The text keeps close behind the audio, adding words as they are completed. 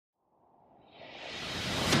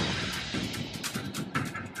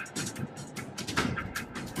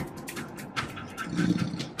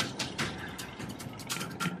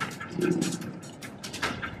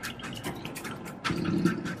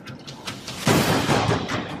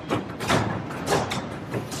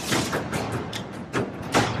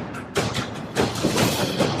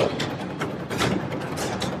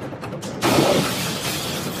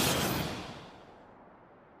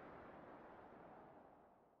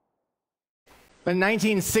In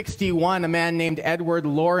 1961, a man named Edward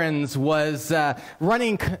Lorenz was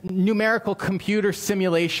running numerical computer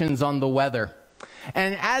simulations on the weather.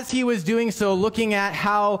 And as he was doing so, looking at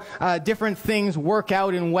how different things work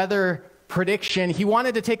out in weather prediction, he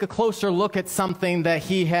wanted to take a closer look at something that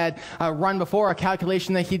he had run before, a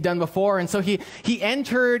calculation that he'd done before. And so he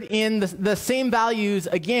entered in the same values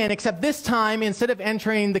again, except this time, instead of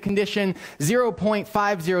entering the condition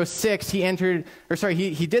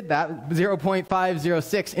 0.506, he did that,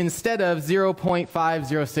 0.506, instead of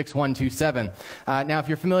 0.506127. Now, if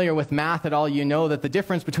you're familiar with math at all, you know that the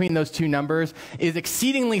difference between those two numbers is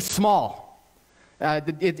exceedingly small.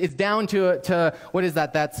 It's down to, what is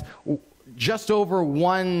that? That's just over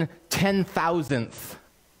 1/10,000th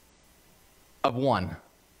of one.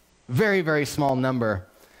 Very, very small number.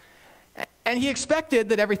 And he expected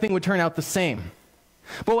that everything would turn out the same.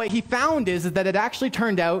 But what he found is that it actually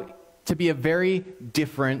turned out to be a very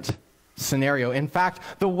different scenario. In fact,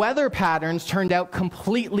 the weather patterns turned out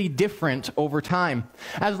completely different over time.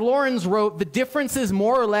 As Lorenz wrote, the differences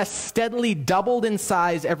more or less steadily doubled in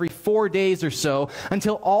size every 4 days or so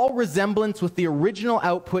until all resemblance with the original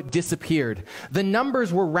output disappeared. The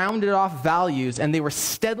numbers were rounded off values and they were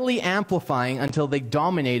steadily amplifying until they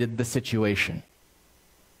dominated the situation.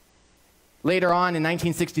 Later on, in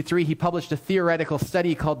 1963, he published a theoretical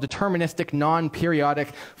study called deterministic non-periodic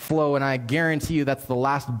flow, and I guarantee you that's the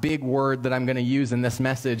last big word that I'm going to use in this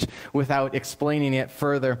message without explaining it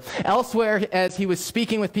further. Elsewhere, as he was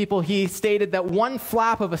speaking with people, he stated that one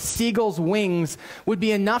flap of a seagull's wings would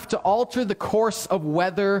be enough to alter the course of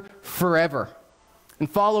weather forever. And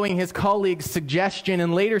following his colleague's suggestion,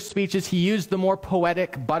 in later speeches, he used the more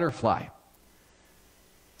poetic butterfly.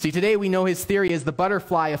 See, today we know his theory is the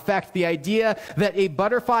butterfly effect, the idea that a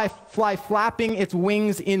butterfly flapping its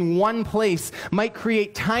wings in one place might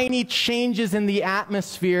create tiny changes in the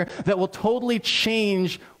atmosphere that will totally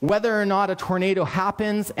change whether or not a tornado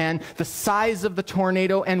happens, and the size of the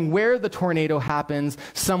tornado, and where the tornado happens,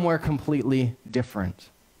 somewhere completely different.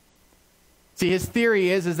 See, his theory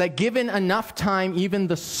is that given enough time, even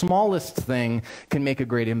the smallest thing can make a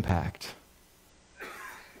great impact.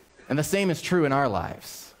 And the same is true in our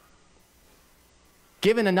lives.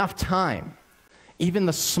 Given enough time, even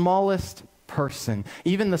the smallest person,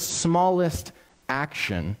 even the smallest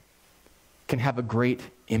action can have a great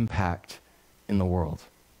impact in the world.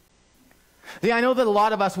 See, I know that a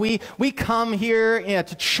lot of us, we come here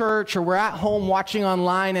to church, or we're at home watching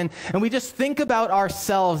online, and we just think about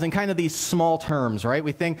ourselves in kind of these small terms, right?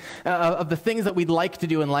 We think of the things that we'd like to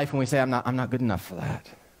do in life, and we say, I'm not good enough for that.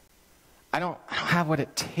 I don't have what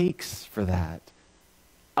it takes for that.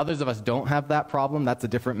 Others of us don't have that problem. That's a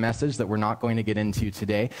different message that we're not going to get into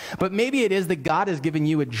today. But maybe it is that God has given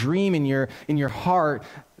you a dream in your heart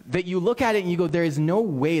that you look at it and you go, there is no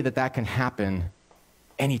way that that can happen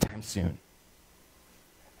anytime soon.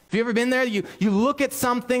 Have you ever been there? You look at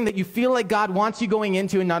something that you feel like God wants you going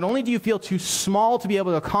into, and not only do you feel too small to be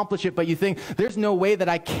able to accomplish it, but you think, there's no way that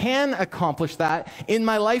I can accomplish that in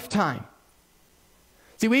my lifetime.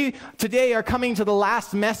 See, we today are coming to the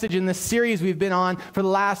last message in this series we've been on for the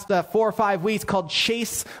last 4 or 5 weeks called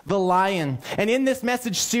Chase the Lion. And in this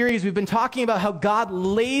message series, we've been talking about how God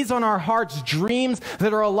lays on our hearts dreams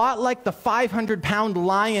that are a lot like the 500-pound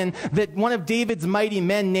lion that one of David's mighty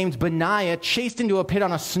men named Benaiah chased into a pit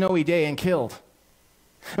on a snowy day and killed.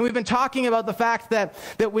 And we've been talking about the fact that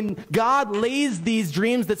when God lays these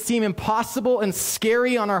dreams that seem impossible and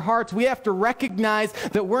scary on our hearts, we have to recognize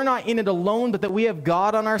that we're not in it alone, but that we have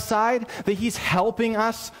God on our side, that He's helping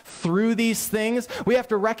us through these things. We have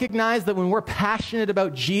to recognize that when we're passionate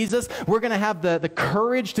about Jesus, we're going to have the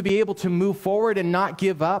courage to be able to move forward and not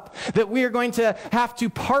give up, that we are going to have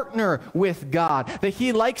to partner with God, that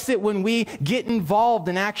He likes it when we get involved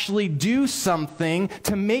and actually do something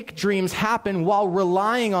to make dreams happen while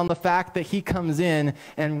relying on the fact that He comes in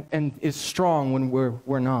and is strong when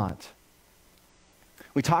we're not.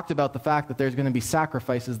 We talked about the fact that there's going to be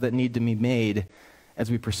sacrifices that need to be made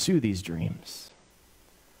as we pursue these dreams.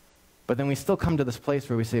 But then we still come to this place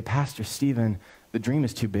where we say, Pastor Stephen, the dream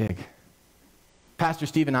is too big. Pastor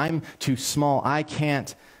Stephen, I'm too small. I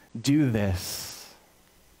can't do this.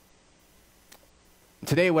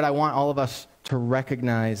 Today, what I want all of us to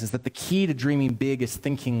recognize is that the key to dreaming big is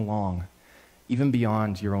thinking long, even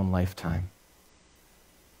beyond your own lifetime.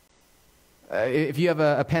 If you have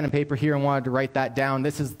a pen and paper here and wanted to write that down,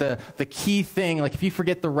 this is the key thing. Like if you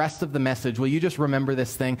forget the rest of the message, will you just remember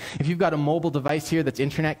this thing? If you've got a mobile device here that's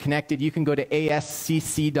internet connected, you can go to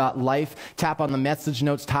ascc.life, tap on the message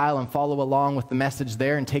notes tile and follow along with the message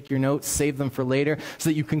there and take your notes, save them for later so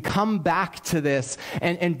that you can come back to this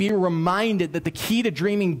and be reminded that the key to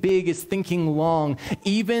dreaming big is thinking long,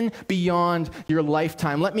 even beyond your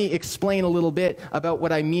lifetime. Let me explain a little bit about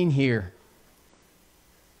what I mean here.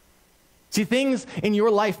 See, things in your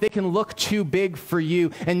life, they can look too big for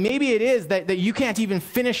you. And maybe it is that you can't even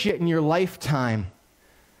finish it in your lifetime.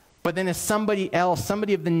 But then as somebody else,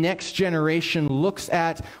 somebody of the next generation looks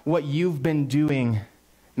at what you've been doing,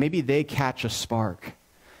 maybe they catch a spark.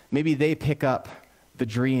 Maybe they pick up the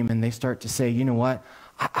dream and they start to say, you know what,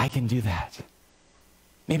 I can do that.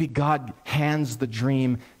 Maybe God hands the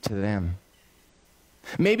dream to them.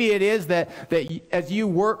 Maybe it is that as you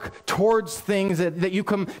work towards things that you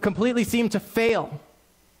completely seem to fail.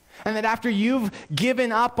 And that after you've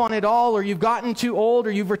given up on it all, or you've gotten too old,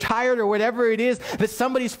 or you've retired, or whatever it is, that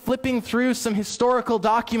somebody's flipping through some historical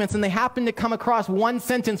documents and they happen to come across one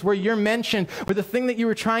sentence where you're mentioned, where the thing that you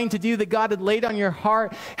were trying to do that God had laid on your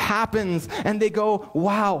heart happens, and they go,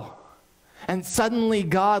 wow. And suddenly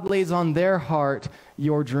God lays on their heart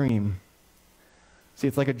your dream. See,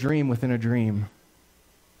 it's like a dream within a dream.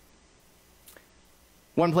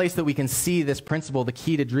 One place that we can see this principle, the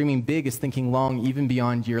key to dreaming big is thinking long, even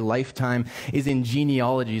beyond your lifetime, is in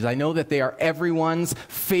genealogies. I know that they are everyone's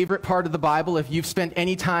favorite part of the Bible. If you've spent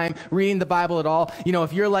any time reading the Bible at all, you know,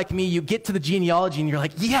 if you're like me, you get to the genealogy and you're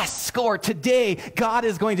like, yes, score, today God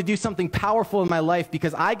is going to do something powerful in my life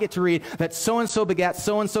because I get to read that so-and-so begat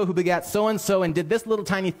so-and-so who begat so-and-so and did this little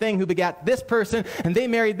tiny thing who begat this person, and they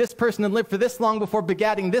married this person and lived for this long before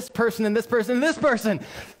begatting this person and this person and this person.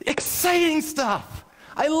 Exciting stuff.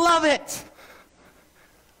 I love it.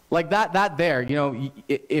 Like that there, you know,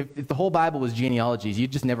 if the whole Bible was genealogies,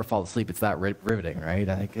 you'd just never fall asleep. It's that riveting, right?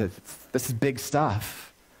 This is big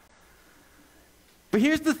stuff. But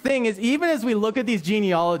here's the thing is, even as we look at these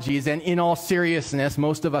genealogies, and in all seriousness,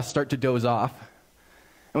 most of us start to doze off.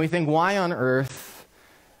 And we think, why on earth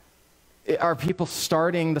are people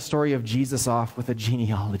starting the story of Jesus off with a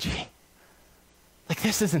genealogy? Like,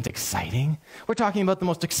 this isn't exciting. We're talking about the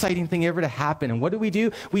most exciting thing ever to happen. And what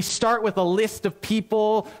do? We start with a list of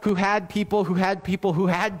people who had people who had people who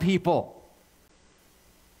had people.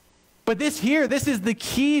 But this is the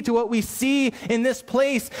key to what we see in this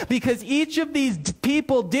place, because each of these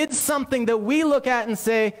people did something that we look at and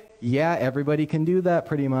say, yeah, everybody can do that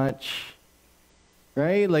pretty much.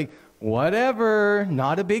 Right? Like, whatever,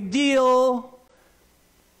 not a big deal.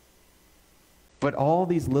 But all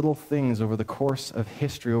these little things over the course of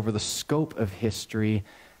history, over the scope of history,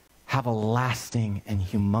 have a lasting and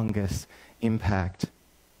humongous impact.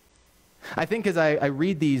 I think as I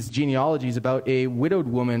read these genealogies about a widowed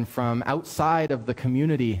woman from outside of the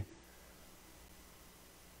community,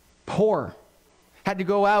 poor, had to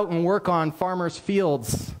go out and work on farmers'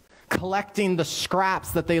 fields, collecting the scraps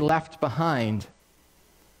that they left behind.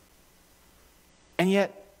 And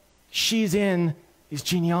yet, she's in these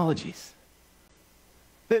genealogies.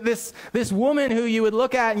 This woman who you would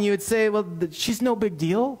look at and you would say, well, she's no big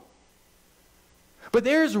deal. But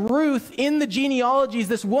there's Ruth in the genealogies,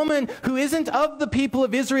 this woman who isn't of the people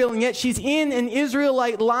of Israel, and yet she's in an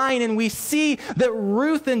Israelite line, and we see that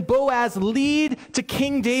Ruth and Boaz lead to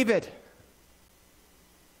King David.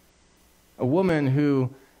 A woman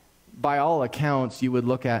who, by all accounts, you would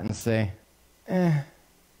look at and say,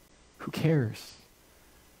 who cares?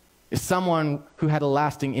 Is someone who had a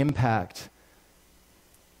lasting impact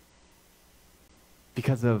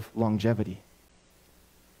because of longevity.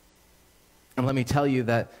 And let me tell you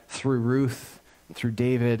that through Ruth, and through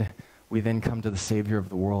David, we then come to the Savior of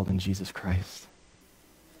the world in Jesus Christ.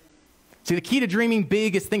 See, the key to dreaming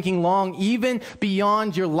big is thinking long, even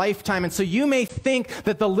beyond your lifetime. And so you may think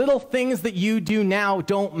that the little things that you do now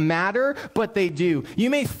don't matter, but they do. You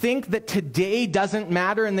may think that today doesn't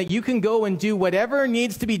matter and that you can go and do whatever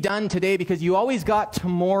needs to be done today because you always got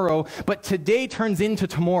tomorrow, but today turns into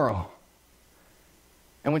tomorrow.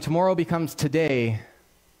 And when tomorrow becomes today,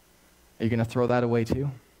 are you going to throw that away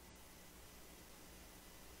too?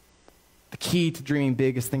 The key to dreaming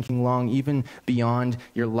big is thinking long, even beyond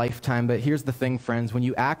your lifetime. But here's the thing, friends. When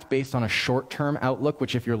you act based on a short-term outlook,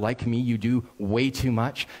 which if you're like me, you do way too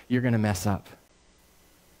much, you're going to mess up.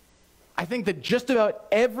 I think that just about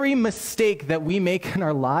every mistake that we make in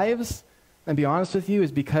our lives, and be honest with you,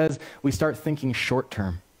 is because we start thinking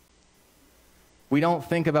short-term. We don't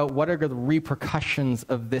think about what are the repercussions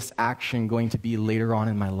of this action going to be later on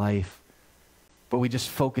in my life. But we just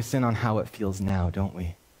focus in on how it feels now, don't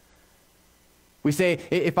we? We say,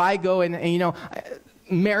 if I go and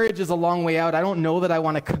marriage is a long way out. I don't know that I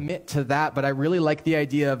want to commit to that, but I really like the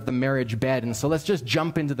idea of the marriage bed. And so let's just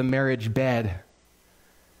jump into the marriage bed.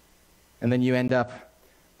 And then you end up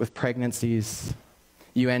with pregnancies.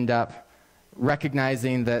 You end up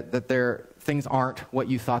recognizing that things aren't what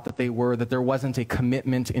you thought that they were, that there wasn't a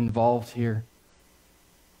commitment involved here.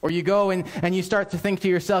 Or you go and you start to think to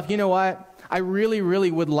yourself, you know what? I really,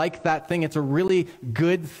 really would like that thing. It's a really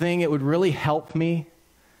good thing. It would really help me.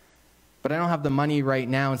 But I don't have the money right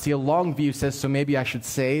now. And see, a long view says, so maybe I should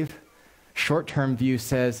save. Short-term view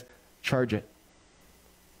says, charge it.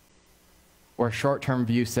 Or a short-term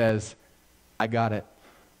view says, I got it.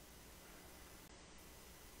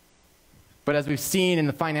 But as we've seen in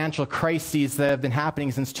the financial crises that have been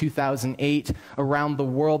happening since 2008 around the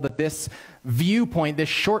world, that this viewpoint, this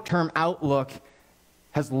short-term outlook,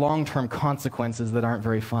 has long-term consequences that aren't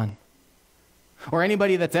very fun. Or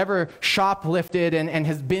anybody that's ever shoplifted and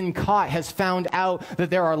has been caught has found out that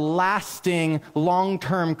there are lasting,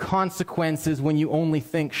 long-term consequences when you only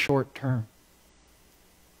think short-term.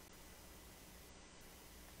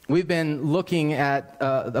 We've been looking at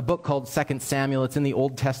a book called 2 Samuel. It's in the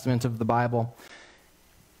Old Testament of the Bible.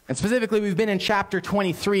 And specifically, we've been in chapter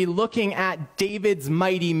 23 looking at David's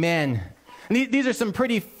mighty men. And these are some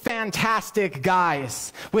pretty fantastic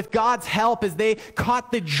guys. With God's help, as they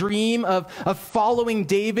caught the dream of following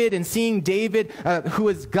David and seeing David, who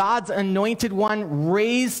is God's anointed one,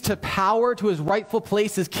 raised to power, to his rightful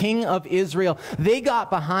place as king of Israel, they got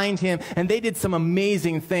behind him and they did some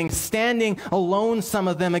amazing things, standing alone, some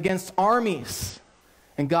of them, against armies.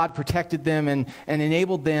 And God protected them and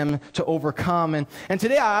enabled them to overcome. And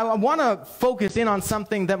today I want to focus in on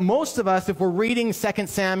something that most of us, if we're reading 2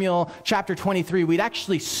 Samuel chapter 23, we'd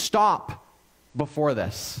actually stop before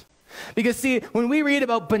this. Because see, when we read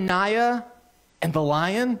about Benaiah and the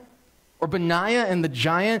lion, or Benaiah and the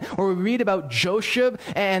giant, or we read about Josheb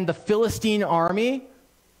and the Philistine army,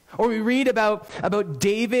 or we read about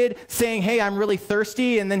David saying, hey, I'm really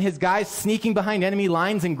thirsty, and then his guys sneaking behind enemy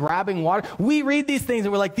lines and grabbing water. We read these things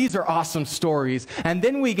and we're like, these are awesome stories. And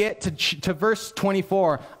then we get to verse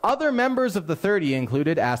 24. Other members of the 30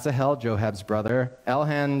 included Asahel, Joab's brother,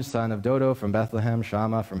 Elhan, son of Dodo from Bethlehem,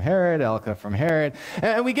 Shammah from Herod, Elkah from Herod.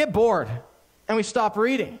 And we get bored and we stop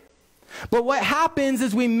reading. But what happens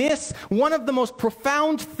is we miss one of the most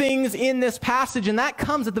profound things in this passage, and that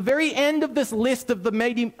comes at the very end of this list of the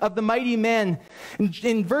mighty men.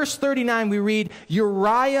 In verse 39, we read,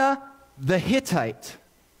 Uriah the Hittite.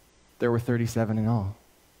 There were 37 in all.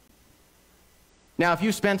 Now, if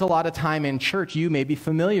you spent a lot of time in church, you may be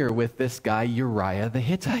familiar with this guy, Uriah the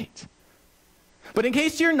Hittite. But in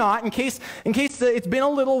case you're not, in case it's been a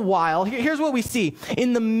little while, here's what we see.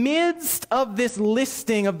 In the midst of this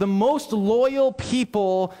listing of the most loyal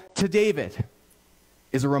people to David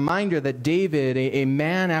is a reminder that David, a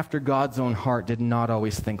man after God's own heart, did not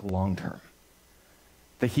always think long term.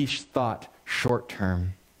 That he thought short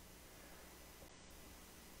term.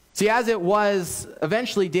 See, as it was,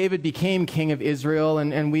 eventually David became king of Israel,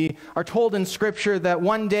 and we are told in Scripture that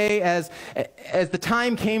one day, as the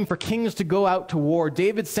time came for kings to go out to war,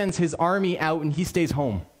 David sends his army out and he stays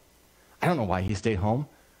home. I don't know why he stayed home.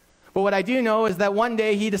 But what I do know is that one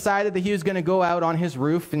day he decided that he was going to go out on his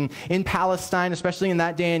roof. And in Palestine, especially in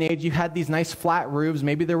that day and age, you had these nice flat roofs.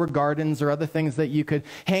 Maybe there were gardens or other things that you could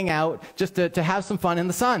hang out just to have some fun in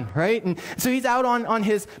the sun, right? And so he's out on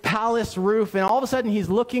his palace roof, and all of a sudden he's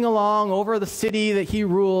looking along over the city that he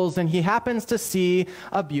rules, and he happens to see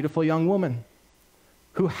a beautiful young woman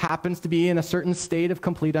who happens to be in a certain state of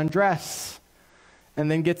complete undress. And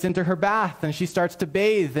then gets into her bath, and she starts to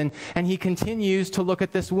bathe, and he continues to look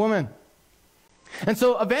at this woman. And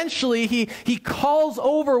so eventually he calls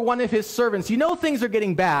over one of his servants. You know things are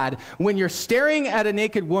getting bad when you're staring at a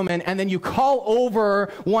naked woman and then you call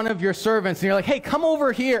over one of your servants and you're like, hey, come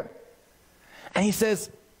over here. And he says,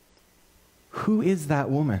 who is that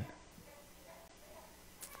woman?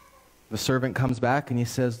 The servant comes back and he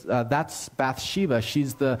says, that's Bathsheba.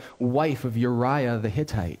 She's the wife of Uriah the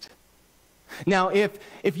Hittite. Now, if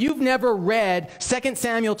you've never read 2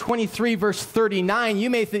 Samuel 23, verse 39, you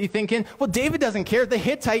may be thinking, well, David doesn't care. The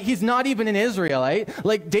Hittite, he's not even an Israelite.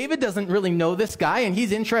 Like, David doesn't really know this guy, and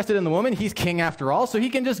he's interested in the woman. He's king after all, so he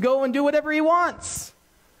can just go and do whatever he wants.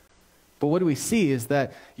 But what do we see is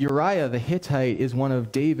that Uriah the Hittite is one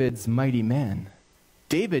of David's mighty men.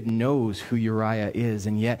 David knows who Uriah is,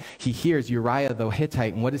 and yet he hears Uriah the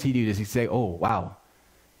Hittite, and what does he do? Does he say, oh, wow,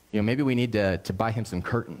 maybe we need to buy him some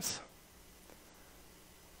curtains?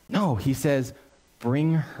 No, he says,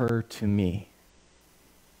 bring her to me.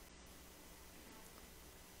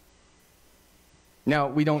 Now,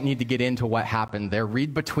 we don't need to get into what happened there.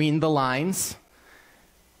 Read between the lines,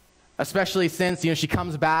 especially since, she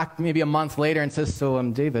comes back maybe a month later and says, so,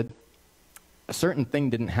 David, a certain thing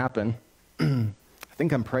didn't happen. I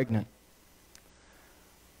think I'm pregnant.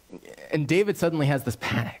 And David suddenly has this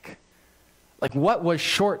panic. Like, what was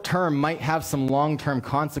short-term might have some long-term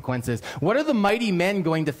consequences. What are the mighty men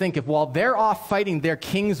going to think if while they're off fighting their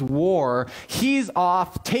king's war, he's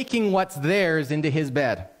off taking what's theirs into his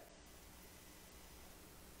bed?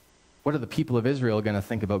 What are the people of Israel going to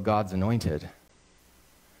think about God's anointed?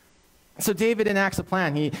 So David enacts a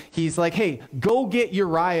plan. He's like, hey, go get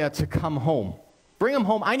Uriah to come home. Bring him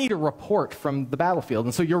home. I need a report from the battlefield.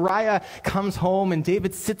 And so Uriah comes home, and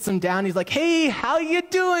David sits him down. He's like, hey, how you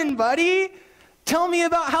doing, buddy? Tell me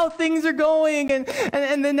about how things are going.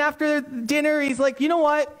 And then after dinner, he's like, you know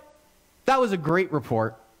what? That was a great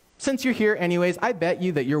report. Since you're here anyways, I bet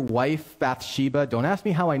you that your wife, Bathsheba, don't ask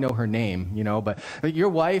me how I know her name, but your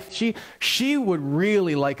wife, she would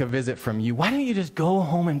really like a visit from you. Why don't you just go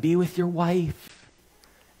home and be with your wife?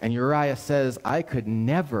 And Uriah says, I could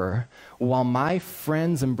never, while my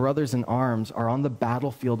friends and brothers in arms are on the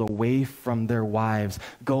battlefield away from their wives,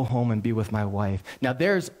 go home and be with my wife. Now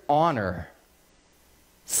there's honor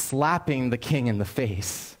slapping the king in the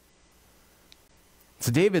face.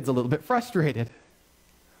 So David's a little bit frustrated.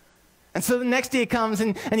 And so the next day comes,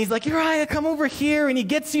 and he's like, Uriah, come over here. And he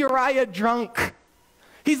gets Uriah drunk.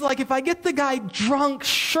 He's like, if I get the guy drunk,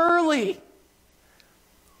 surely.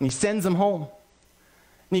 And he sends him home.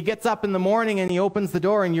 And he gets up in the morning, and he opens the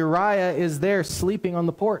door, and Uriah is there sleeping on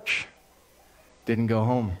the porch. Didn't go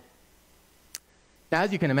home. Now,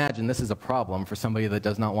 as you can imagine, this is a problem for somebody that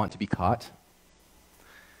does not want to be caught.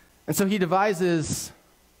 And so he devises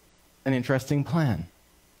an interesting plan.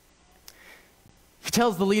 He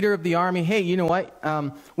tells the leader of the army, hey, you know what?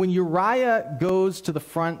 When Uriah goes to the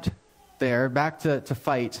front there, back to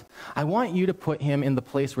fight, I want you to put him in the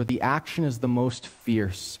place where the action is the most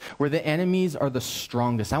fierce, where the enemies are the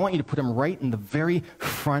strongest. I want you to put him right in the very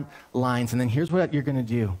front lines. And then here's what you're going to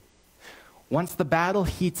do. Once the battle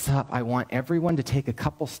heats up, I want everyone to take a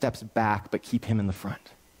couple steps back, but keep him in the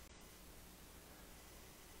front.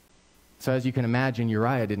 So as you can imagine,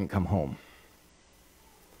 Uriah didn't come home.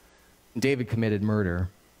 David committed murder,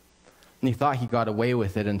 and he thought he got away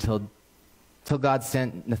with it until God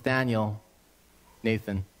sent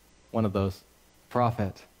Nathan, one of those,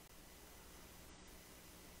 prophet,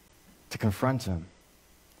 to confront him,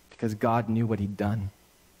 because God knew what he'd done.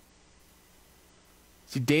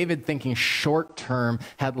 See, David thinking short-term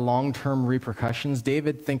had long-term repercussions.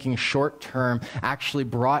 David thinking short-term actually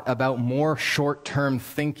brought about more short-term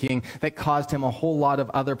thinking that caused him a whole lot of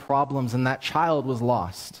other problems, and that child was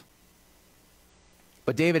lost.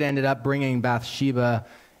 But David ended up bringing Bathsheba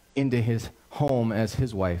into his home as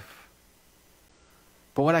his wife.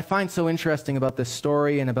 But what I find so interesting about this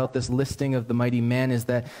story and about this listing of the mighty men is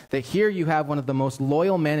that here you have one of the most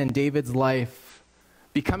loyal men in David's life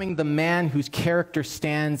becoming the man whose character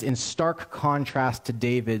stands in stark contrast to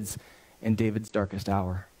David's in David's darkest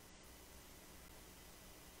hour.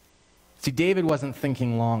 See, David wasn't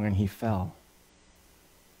thinking long and he fell.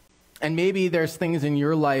 And maybe there's things in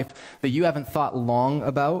your life that you haven't thought long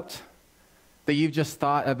about, that you've just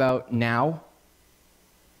thought about now,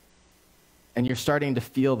 and you're starting to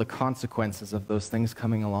feel the consequences of those things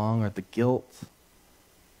coming along, or the guilt,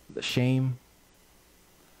 the shame.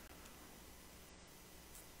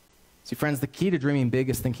 See, friends, the key to dreaming big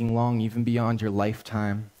is thinking long, even beyond your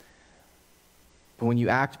lifetime. But when you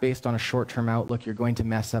act based on a short-term outlook, you're going to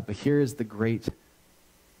mess up. But here is the great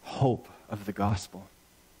hope of the gospel.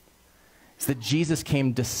 It's that Jesus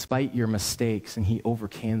came despite your mistakes, and he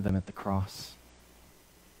overcame them at the cross.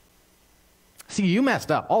 See, you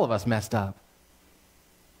messed up. All of us messed up.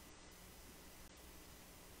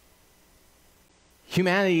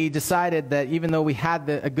 Humanity decided that even though we had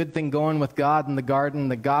a good thing going with God in the garden,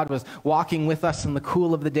 that God was walking with us in the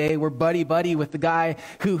cool of the day, we're buddy-buddy with the guy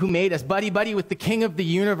who made us, buddy-buddy with the king of the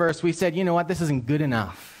universe, we said, you know what, this isn't good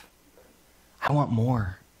enough. I want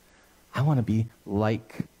more. I want to be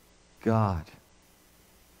like God.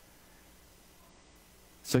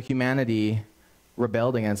 So humanity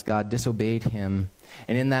rebelled against God, disobeyed him,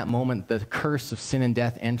 and in that moment, the curse of sin and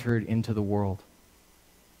death entered into the world.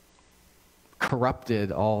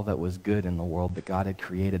 Corrupted all that was good in the world that God had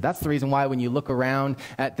created. That's the reason why when you look around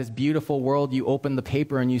at this beautiful world, you open the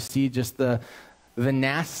paper and you see just the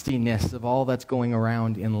nastiness of all that's going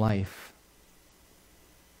around in life.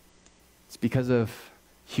 It's because of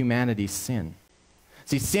humanity's sin.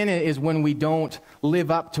 See, sin is when we don't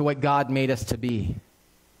live up to what God made us to be.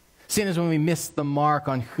 Sin is when we miss the mark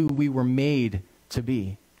on who we were made to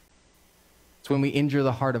be. It's when we injure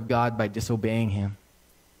the heart of God by disobeying him.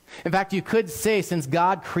 In fact, you could say, since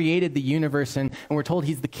God created the universe and we're told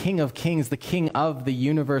he's the King of Kings, the King of the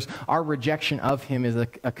universe, our rejection of him is a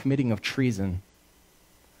committing of treason.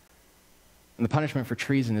 And the punishment for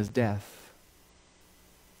treason is death.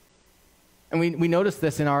 And we notice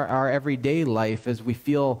this in our everyday life as we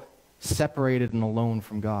feel separated and alone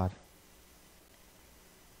from God.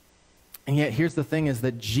 And yet here's the thing, is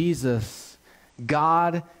that Jesus,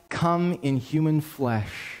 God come in human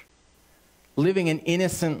flesh, living an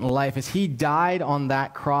innocent life, as he died on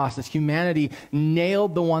that cross, as humanity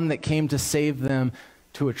nailed the one that came to save them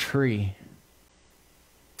to a tree.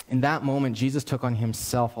 In that moment, Jesus took on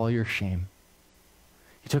himself all your shame.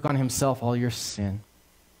 He took on himself all your sin,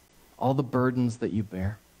 all the burdens that you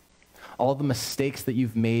bear, all the mistakes that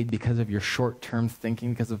you've made because of your short-term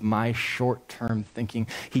thinking, because of my short-term thinking.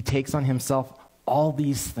 He takes on himself all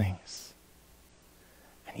these things.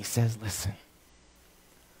 And he says, listen,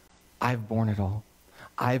 I've borne it all.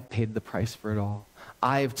 I've paid the price for it all.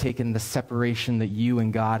 I've taken the separation that you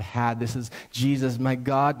and God had. This is Jesus, my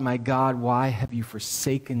God, why have you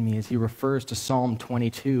forsaken me? As he refers to Psalm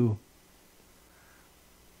 22.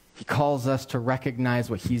 He calls us to recognize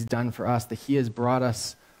what he's done for us, that he has brought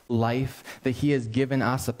us life, that he has given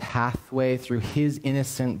us a pathway through his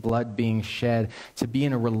innocent blood being shed to be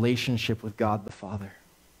in a relationship with God the Father.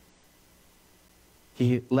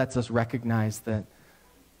 He lets us recognize that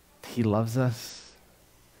he loves us,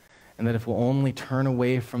 and that if we'll only turn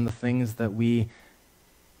away from the things that we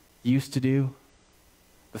used to do,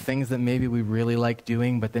 the things that maybe we really like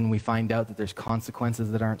doing, but then we find out that there's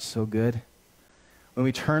consequences that aren't so good. When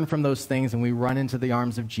we turn from those things and we run into the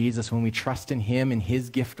arms of Jesus, when we trust in him and his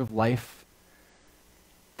gift of life,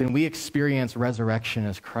 then we experience resurrection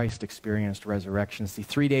as Christ experienced resurrection. See,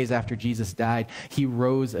 3 days after Jesus died, he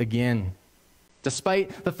rose again.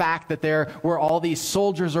 Despite the fact that there were all these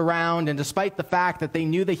soldiers around, and despite the fact that they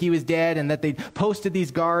knew that he was dead and that they posted these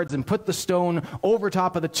guards and put the stone over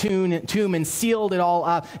top of the tomb and sealed it all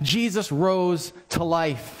up, Jesus rose to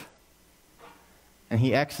life. And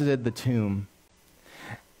he exited the tomb.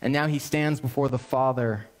 And now he stands before the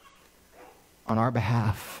Father on our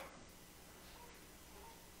behalf.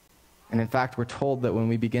 And in fact, we're told that when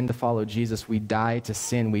we begin to follow Jesus, we die to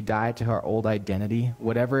sin. We die to our old identity.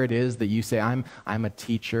 Whatever it is that you say, I'm a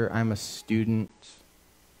teacher, I'm a student,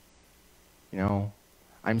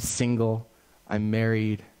 I'm single, I'm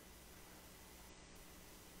married.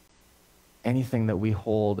 Anything that we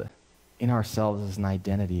hold in ourselves as an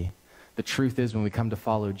identity. The truth is, when we come to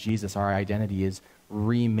follow Jesus, our identity is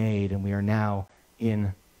remade, and we are now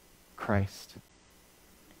in Christ.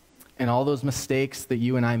 And all those mistakes that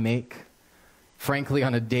you and I make, frankly,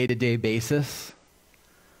 on a day-to-day basis,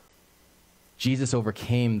 Jesus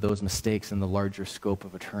overcame those mistakes in the larger scope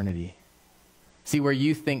of eternity. See, where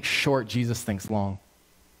you think short, Jesus thinks long.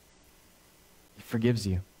 He forgives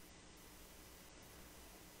you.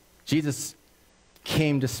 Jesus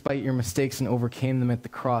came despite your mistakes and overcame them at the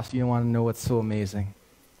cross. You don't want to know what's so amazing.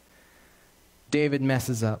 David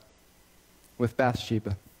messes up with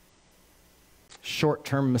Bathsheba.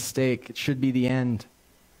 Short-term mistake. It should be the end.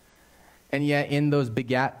 And yet in those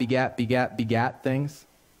begat things,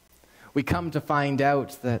 we come to find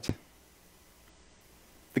out that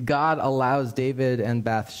the God allows David and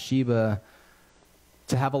Bathsheba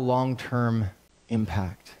to have a long-term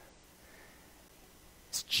impact.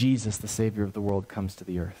 It's Jesus, the Savior of the world, comes to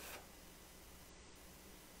the earth.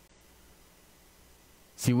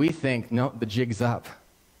 See, we think, no, the jig's up.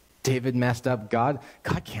 David messed up. God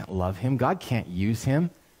can't love him. God can't use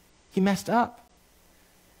him. He messed up.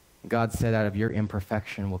 God said, out of your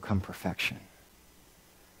imperfection will come perfection.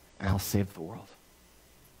 And I'll save the world.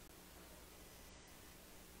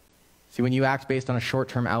 See, when you act based on a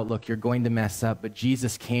short-term outlook, you're going to mess up. But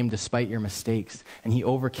Jesus came despite your mistakes, and he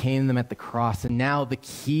overcame them at the cross. And now the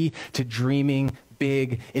key to dreaming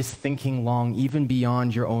big is thinking long, even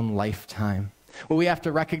beyond your own lifetime. What we have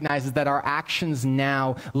to recognize is that our actions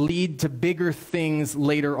now lead to bigger things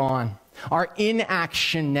later on. Our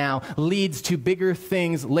inaction now leads to bigger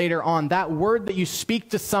things later on. That word that you speak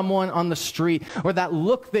to someone on the street, or that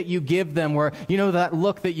look that you give them, where, that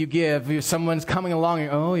look that you give, someone's coming along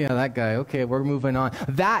and, oh yeah, that guy, okay, we're moving on.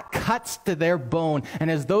 That cuts to their bone.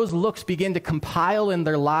 And as those looks begin to compile in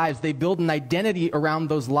their lives, they build an identity around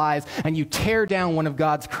those lives, and you tear down one of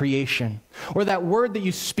God's creation. Or that word that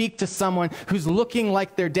you speak to someone who's looking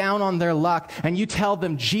like they're down on their luck, and you tell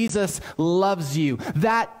them Jesus loves you.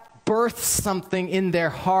 That births something in their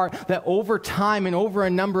heart that over time and over a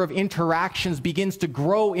number of interactions begins to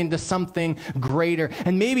grow into something greater.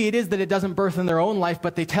 And maybe it is that it doesn't birth in their own life,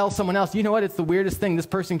 but they tell someone else, you know what, it's the weirdest thing. This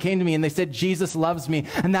person came to me and they said, Jesus loves me.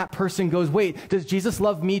 And that person goes, wait, does Jesus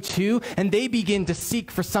love me too? And they begin to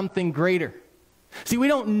seek for something greater. See, we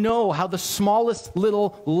don't know how the smallest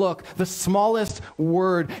little look, the smallest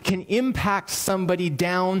word can impact somebody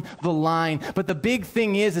down the line. But the big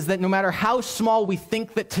thing is that no matter how small we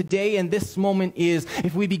think that today and this moment is,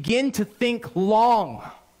 if we begin to think long,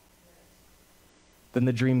 then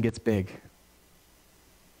the dream gets big.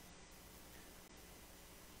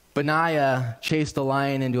 Benaiah chased a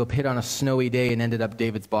lion into a pit on a snowy day and ended up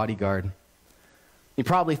David's bodyguard. He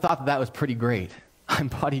probably thought that was pretty great. I'm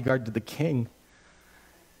bodyguard to the king.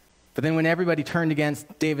 But then when everybody turned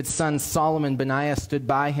against David's son Solomon, Benaiah stood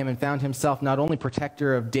by him and found himself not only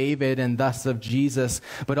protector of David and thus of Jesus,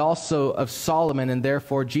 but also of Solomon and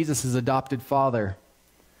therefore Jesus' adopted father.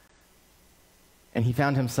 And he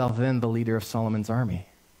found himself then the leader of Solomon's army.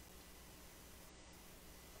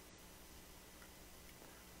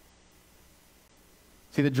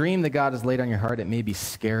 See, the dream that God has laid on your heart, it may be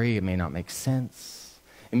scary, it may not make sense.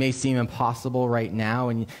 It may seem impossible right now,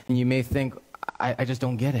 and you may think, I just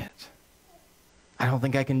don't get it. I don't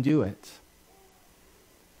think I can do it.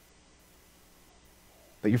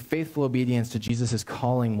 But your faithful obedience to Jesus'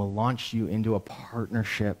 calling will launch you into a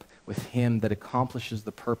partnership with him that accomplishes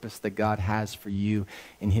the purpose that God has for you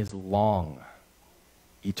in his long,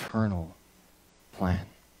 eternal plan.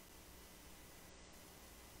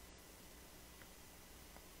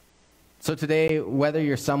 So today, whether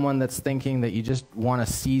you're someone that's thinking that you just want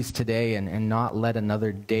to seize today and not let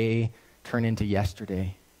another day turn into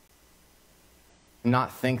yesterday,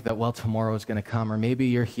 not think that, well, tomorrow is going to come, or maybe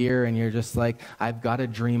you're here and you're just like, I've got a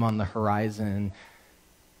dream on the horizon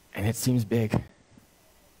and it seems big.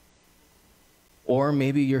 Or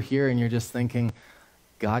maybe you're here and you're just thinking,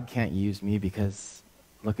 God can't use me because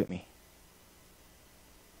look at me.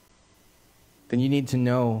 Then you need to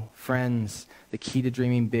know, friends, the key to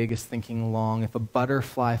dreaming big is thinking long. If a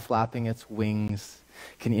butterfly flapping its wings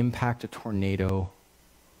can impact a tornado,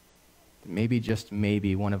 maybe, just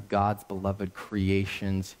maybe, one of God's beloved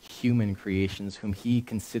creations, human creations, whom he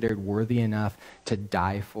considered worthy enough to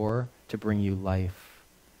die for, to bring you life,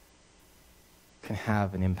 can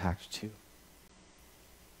have an impact too.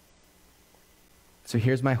 So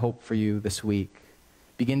here's my hope for you this week.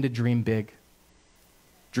 Begin to dream big.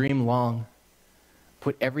 Dream long.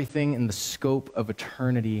 Put everything in the scope of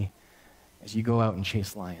eternity as you go out and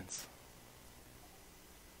chase lions.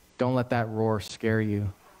 Don't let that roar scare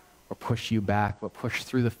you or push you back, but push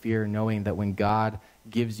through the fear, knowing that when God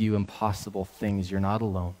gives you impossible things, you're not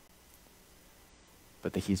alone,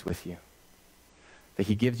 but that he's with you. That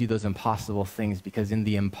he gives you those impossible things because in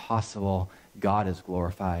the impossible, God is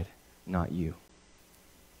glorified, not you.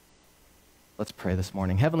 Let's pray this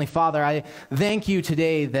morning. Heavenly Father, I thank you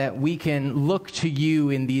today that we can look to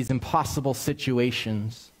you in these impossible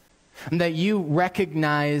situations, and that you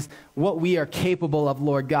recognize what we are capable of,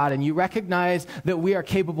 Lord God, and you recognize that we are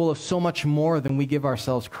capable of so much more than we give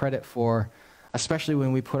ourselves credit for, especially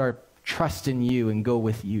when we put our trust in you and go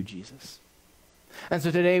with you, Jesus. And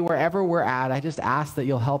so today, wherever we're at, I just ask that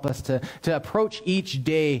you'll help us to approach each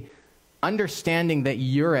day understanding that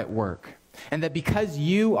you're at work, and that because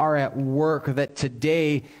you are at work, that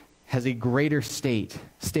today has a greater stake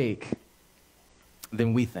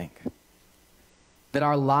than we think. That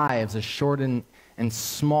our lives, as short and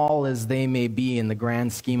small as they may be in the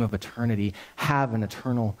grand scheme of eternity, have an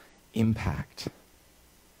eternal impact.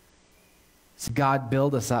 So God,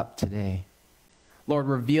 build us up today. Lord,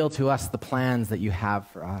 reveal to us the plans that you have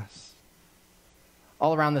for us.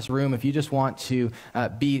 All around this room, if you just want to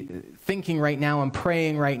be thinking right now and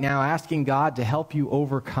praying right now, asking God to help you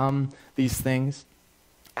overcome these things,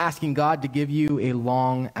 asking God to give you a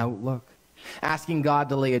long outlook, asking God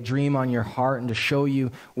to lay a dream on your heart and to show you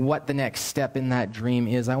what the next step in that dream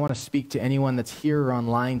is. I want to speak to anyone that's here or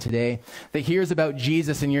online today that hears about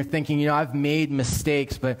Jesus and you're thinking, I've made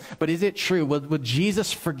mistakes, but is it true? Will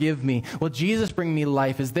Jesus forgive me? Will Jesus bring me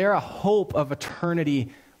life? Is there a hope of eternity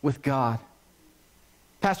with God?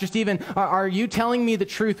 Pastor Stephen, are you telling me the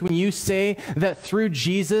truth when you say that through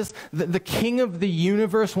Jesus, the King of the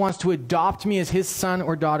universe wants to adopt me as his son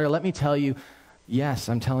or daughter? Let me tell you, yes,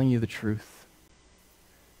 I'm telling you the truth.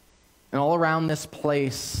 And all around this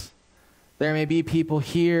place, there may be people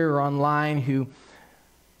here or online who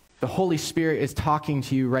the Holy Spirit is talking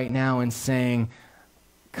to you right now and saying,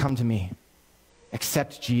 come to me,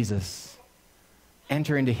 accept Jesus,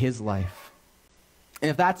 enter into his life. And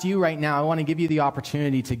if that's you right now, I want to give you the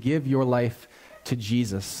opportunity to give your life to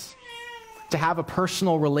Jesus, to have a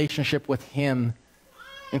personal relationship with him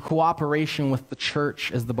in cooperation with the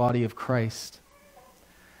church as the body of Christ.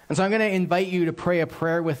 And so I'm going to invite you to pray a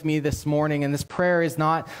prayer with me this morning. And this prayer is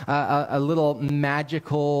not a little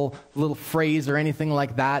magical little phrase or anything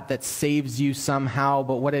like that that saves you somehow.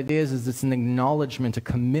 But what it is it's an acknowledgement, a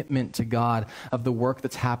commitment to God of the work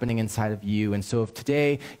that's happening inside of you. And so if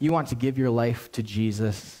today you want to give your life to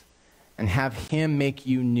Jesus and have him make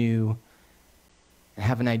you new and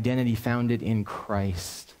have an identity founded in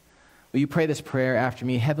Christ, will you pray this prayer after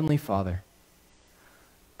me? Heavenly Father,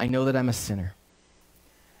 I know that I'm a sinner.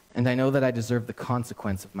 And I know that I deserve the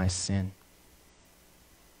consequence of my sin.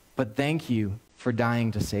 But thank you for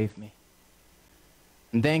dying to save me.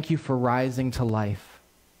 And thank you for rising to life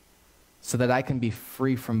so that I can be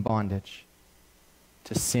free from bondage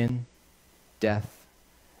to sin, death,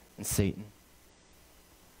 and Satan.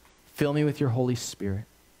 Fill me with your Holy Spirit.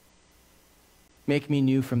 Make me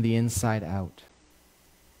new from the inside out.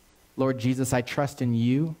 Lord Jesus, I trust in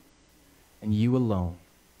you and you alone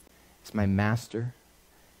as my master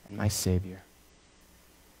and my Savior.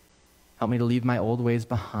 Help me to leave my old ways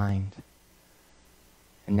behind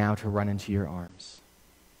and now to run into your arms.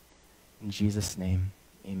 In Jesus' name,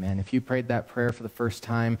 amen. If you prayed that prayer for the first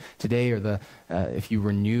time today, or if you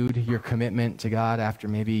renewed your commitment to God after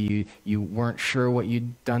maybe you weren't sure what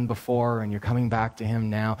you'd done before and you're coming back to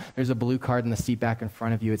him now, there's a blue card in the seat back in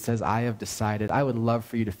front of you. It says, I have decided. I would love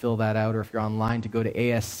for you to fill that out, or if you're online, to go to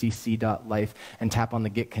ascc.life and tap on the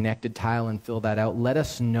Get Connected tile and fill that out. Let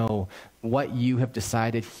us know what you have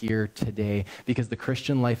decided here today, because the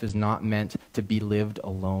Christian life is not meant to be lived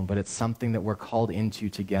alone, but it's something that we're called into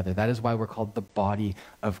together. That is why we're called the body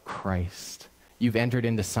of Christ. You've entered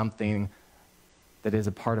into something that is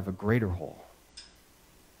a part of a greater whole.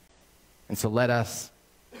 And so let us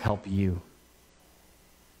help you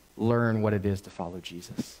learn what it is to follow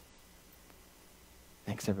Jesus.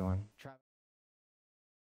 Thanks, everyone.